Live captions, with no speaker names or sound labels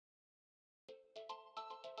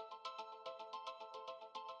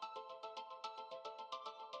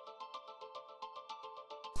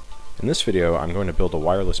In this video, I'm going to build a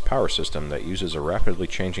wireless power system that uses a rapidly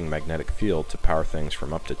changing magnetic field to power things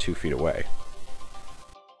from up to 2 feet away.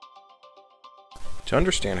 To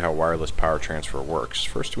understand how wireless power transfer works,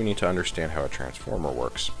 first we need to understand how a transformer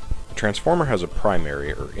works. A transformer has a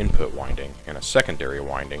primary or input winding and a secondary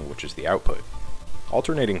winding, which is the output.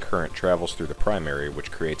 Alternating current travels through the primary,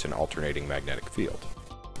 which creates an alternating magnetic field.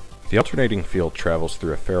 The alternating field travels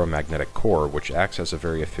through a ferromagnetic core, which acts as a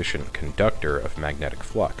very efficient conductor of magnetic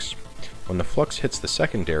flux. When the flux hits the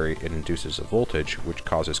secondary, it induces a voltage, which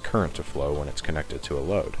causes current to flow when it's connected to a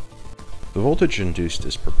load. The voltage induced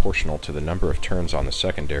is proportional to the number of turns on the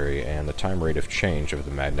secondary and the time rate of change of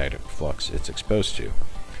the magnetic flux it's exposed to.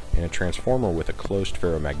 In a transformer with a closed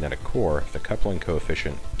ferromagnetic core, the coupling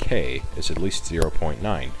coefficient K is at least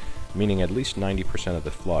 0.9, meaning at least 90% of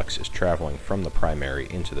the flux is traveling from the primary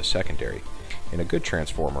into the secondary. In a good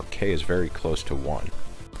transformer, K is very close to 1.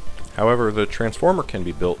 However, the transformer can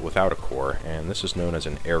be built without a core, and this is known as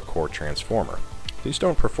an air core transformer. These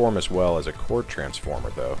don't perform as well as a cord transformer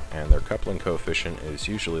though, and their coupling coefficient is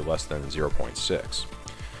usually less than 0.6.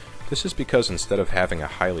 This is because instead of having a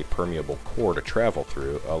highly permeable core to travel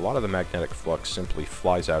through, a lot of the magnetic flux simply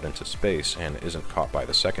flies out into space and isn't caught by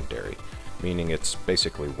the secondary, meaning it's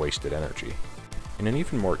basically wasted energy. In an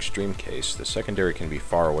even more extreme case, the secondary can be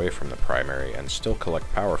far away from the primary and still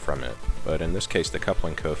collect power from it, but in this case the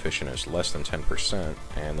coupling coefficient is less than 10%,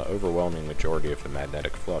 and the overwhelming majority of the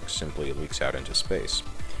magnetic flux simply leaks out into space.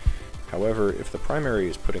 However, if the primary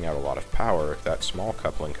is putting out a lot of power, that small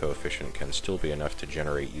coupling coefficient can still be enough to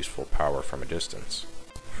generate useful power from a distance.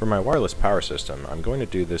 For my wireless power system, I'm going to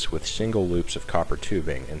do this with single loops of copper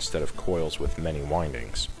tubing instead of coils with many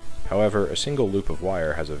windings. However, a single loop of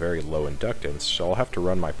wire has a very low inductance, so I'll have to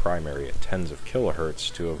run my primary at tens of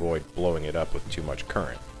kilohertz to avoid blowing it up with too much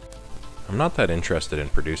current. I'm not that interested in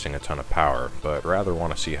producing a ton of power, but rather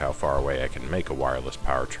want to see how far away I can make a wireless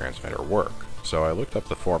power transmitter work. So I looked up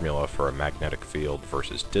the formula for a magnetic field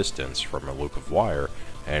versus distance from a loop of wire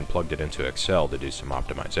and plugged it into Excel to do some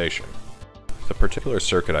optimization. The particular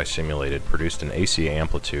circuit I simulated produced an AC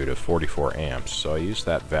amplitude of 44 amps, so I used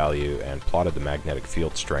that value and plotted the magnetic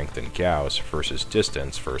field strength in Gauss versus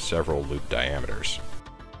distance for several loop diameters.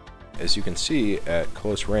 As you can see, at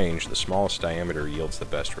close range the smallest diameter yields the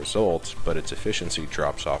best results, but its efficiency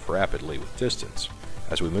drops off rapidly with distance.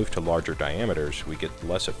 As we move to larger diameters, we get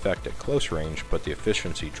less effect at close range, but the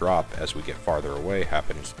efficiency drop as we get farther away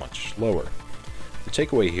happens much slower. The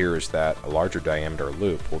takeaway here is that a larger diameter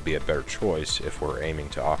loop will be a better choice if we're aiming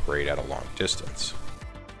to operate at a long distance.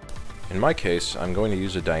 In my case, I'm going to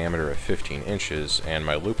use a diameter of 15 inches, and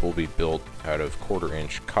my loop will be built out of 1/4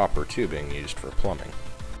 inch copper tubing used for plumbing.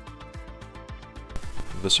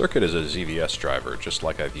 The circuit is a ZVS driver, just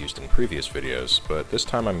like I've used in previous videos, but this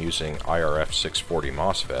time I'm using IRF 640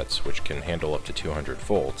 MOSFETs, which can handle up to 200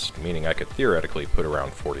 volts, meaning I could theoretically put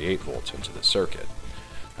around 48 volts into the circuit.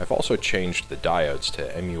 I've also changed the diodes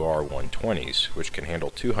to MUR 120s, which can handle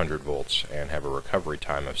 200 volts and have a recovery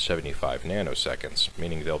time of 75 nanoseconds,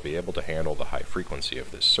 meaning they'll be able to handle the high frequency of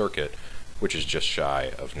this circuit, which is just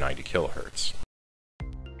shy of 90 kilohertz.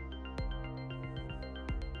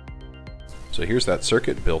 So here's that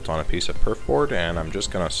circuit built on a piece of perf board, and I'm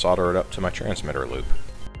just going to solder it up to my transmitter loop.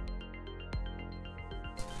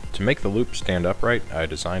 To make the loop stand upright, I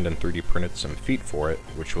designed and 3D printed some feet for it,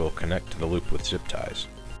 which will connect to the loop with zip ties.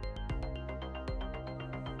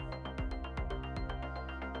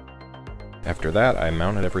 After that, I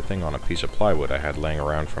mounted everything on a piece of plywood I had laying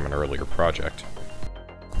around from an earlier project.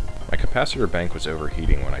 My capacitor bank was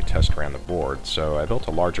overheating when I test ran the board, so I built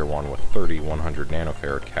a larger one with 30 100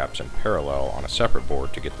 nanofarad caps in parallel on a separate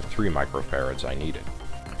board to get the 3 microfarads I needed.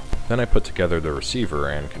 Then I put together the receiver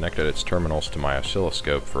and connected its terminals to my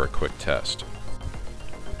oscilloscope for a quick test.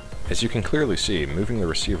 As you can clearly see, moving the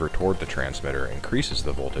receiver toward the transmitter increases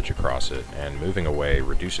the voltage across it, and moving away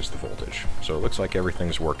reduces the voltage, so it looks like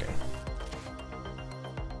everything's working.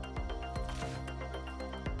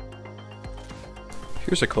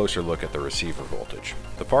 Here's a closer look at the receiver voltage.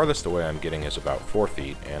 The farthest away I'm getting is about 4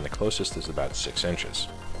 feet, and the closest is about 6 inches.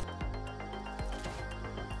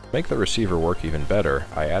 To make the receiver work even better,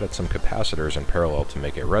 I added some capacitors in parallel to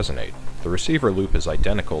make it resonate. The receiver loop is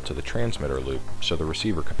identical to the transmitter loop, so the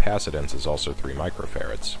receiver capacitance is also 3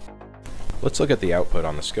 microfarads. Let's look at the output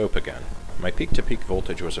on the scope again. My peak-to-peak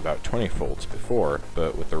voltage was about 20 volts before,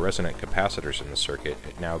 but with the resonant capacitors in the circuit,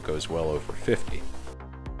 it now goes well over 50.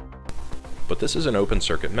 But this is an open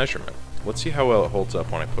circuit measurement. Let's see how well it holds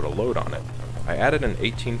up when I put a load on it. I added an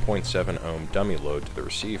 18.7 ohm dummy load to the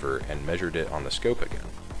receiver and measured it on the scope again.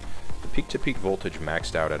 The peak-to-peak voltage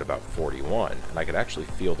maxed out at about 41, and I could actually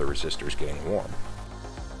feel the resistors getting warm.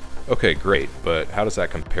 Okay, great, but how does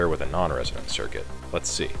that compare with a non-resonant circuit? Let's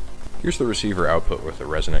see. Here's the receiver output with the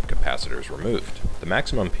resonant capacitors removed. The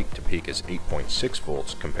maximum peak-to-peak is 8.6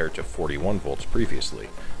 volts compared to 41 volts previously.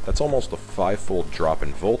 That's almost a 5-fold drop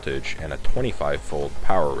in voltage and a 25-fold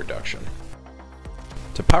power reduction.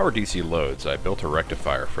 To power DC loads, I built a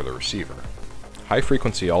rectifier for the receiver.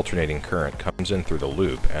 High-frequency alternating current comes in through the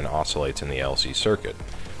loop and oscillates in the LC circuit.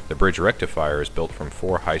 The bridge rectifier is built from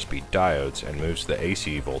 4 high-speed diodes and moves the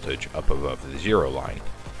AC voltage up above the zero line.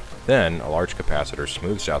 Then, a large capacitor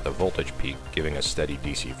smooths out the voltage peak, giving a steady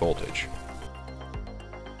DC voltage.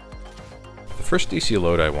 The first DC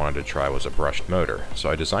load I wanted to try was a brushed motor, so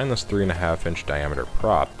I designed this 3.5-inch diameter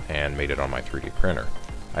prop and made it on my 3D printer.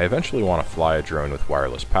 I eventually want to fly a drone with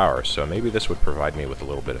wireless power, so maybe this would provide me with a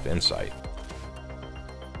little bit of insight.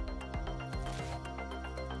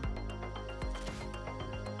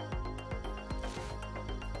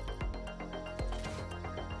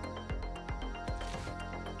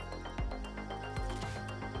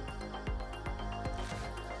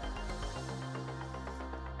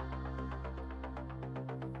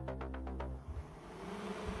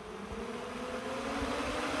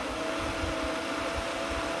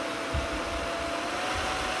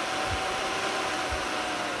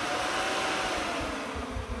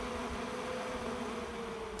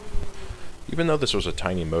 Even though this was a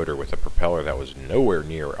tiny motor with a propeller that was nowhere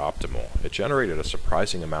near optimal, it generated a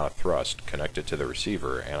surprising amount of thrust connected to the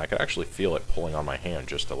receiver, and I could actually feel it pulling on my hand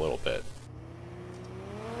just a little bit.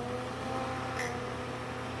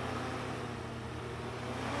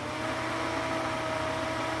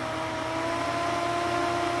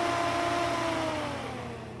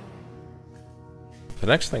 The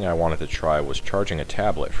next thing I wanted to try was charging a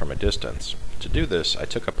tablet from a distance. To do this, I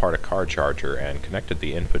took apart a car charger and connected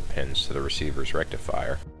the input pins to the receiver's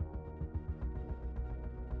rectifier.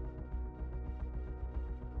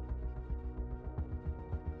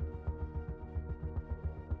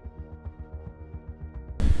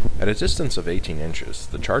 At a distance of 18 inches,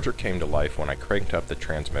 the charger came to life when I cranked up the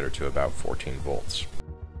transmitter to about 14 volts.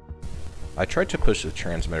 I tried to push the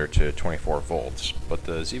transmitter to 24 volts, but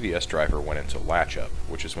the ZVS driver went into latch-up,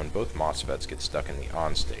 which is when both MOSFETs get stuck in the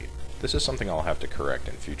on state. This is something I'll have to correct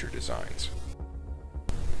in future designs.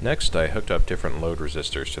 Next, I hooked up different load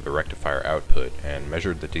resistors to the rectifier output and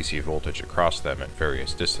measured the DC voltage across them at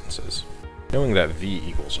various distances. Knowing that V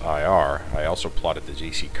equals IR, I also plotted the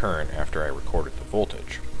DC current after I recorded the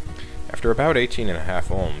voltage. After about 18.5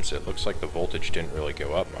 ohms, it looks like the voltage didn't really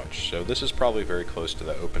go up much, so this is probably very close to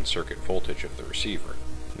the open circuit voltage of the receiver.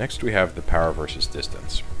 Next we have the power versus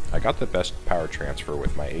distance. I got the best power transfer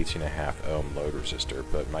with my 18.5 ohm load resistor,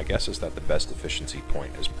 but my guess is that the best efficiency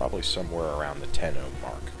point is probably somewhere around the 10 ohm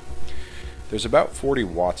mark. There's about 40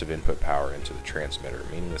 watts of input power into the transmitter,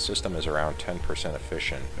 meaning the system is around 10%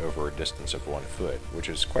 efficient over a distance of 1 foot, which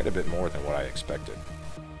is quite a bit more than what I expected.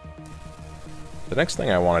 The next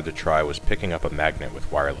thing I wanted to try was picking up a magnet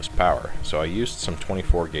with wireless power, so I used some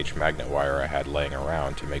 24 gauge magnet wire I had laying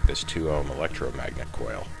around to make this 2 ohm electromagnet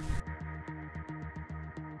coil.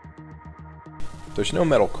 There's no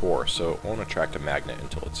metal core, so it won't attract a magnet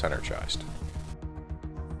until it's energized.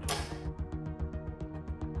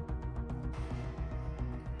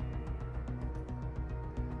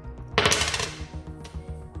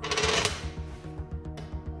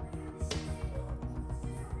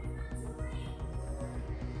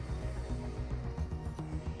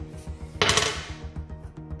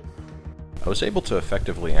 I was able to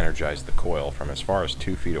effectively energize the coil from as far as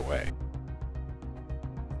 2 feet away.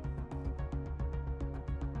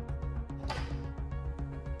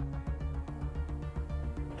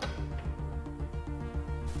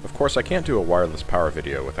 Of course, I can't do a wireless power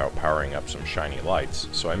video without powering up some shiny lights,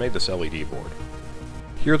 so I made this LED board.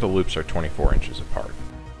 Here the loops are 24 inches apart.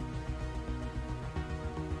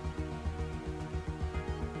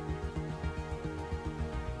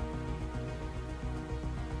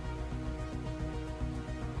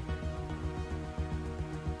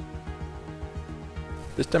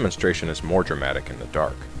 This demonstration is more dramatic in the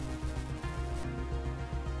dark.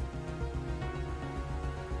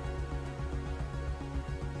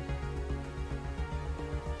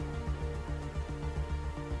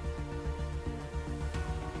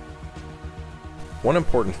 One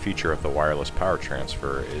important feature of the wireless power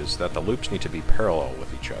transfer is that the loops need to be parallel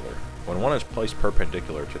with each other. When one is placed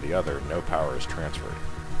perpendicular to the other, no power is transferred.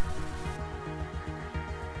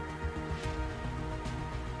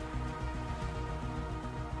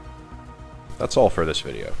 That's all for this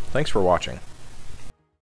video. Thanks for watching.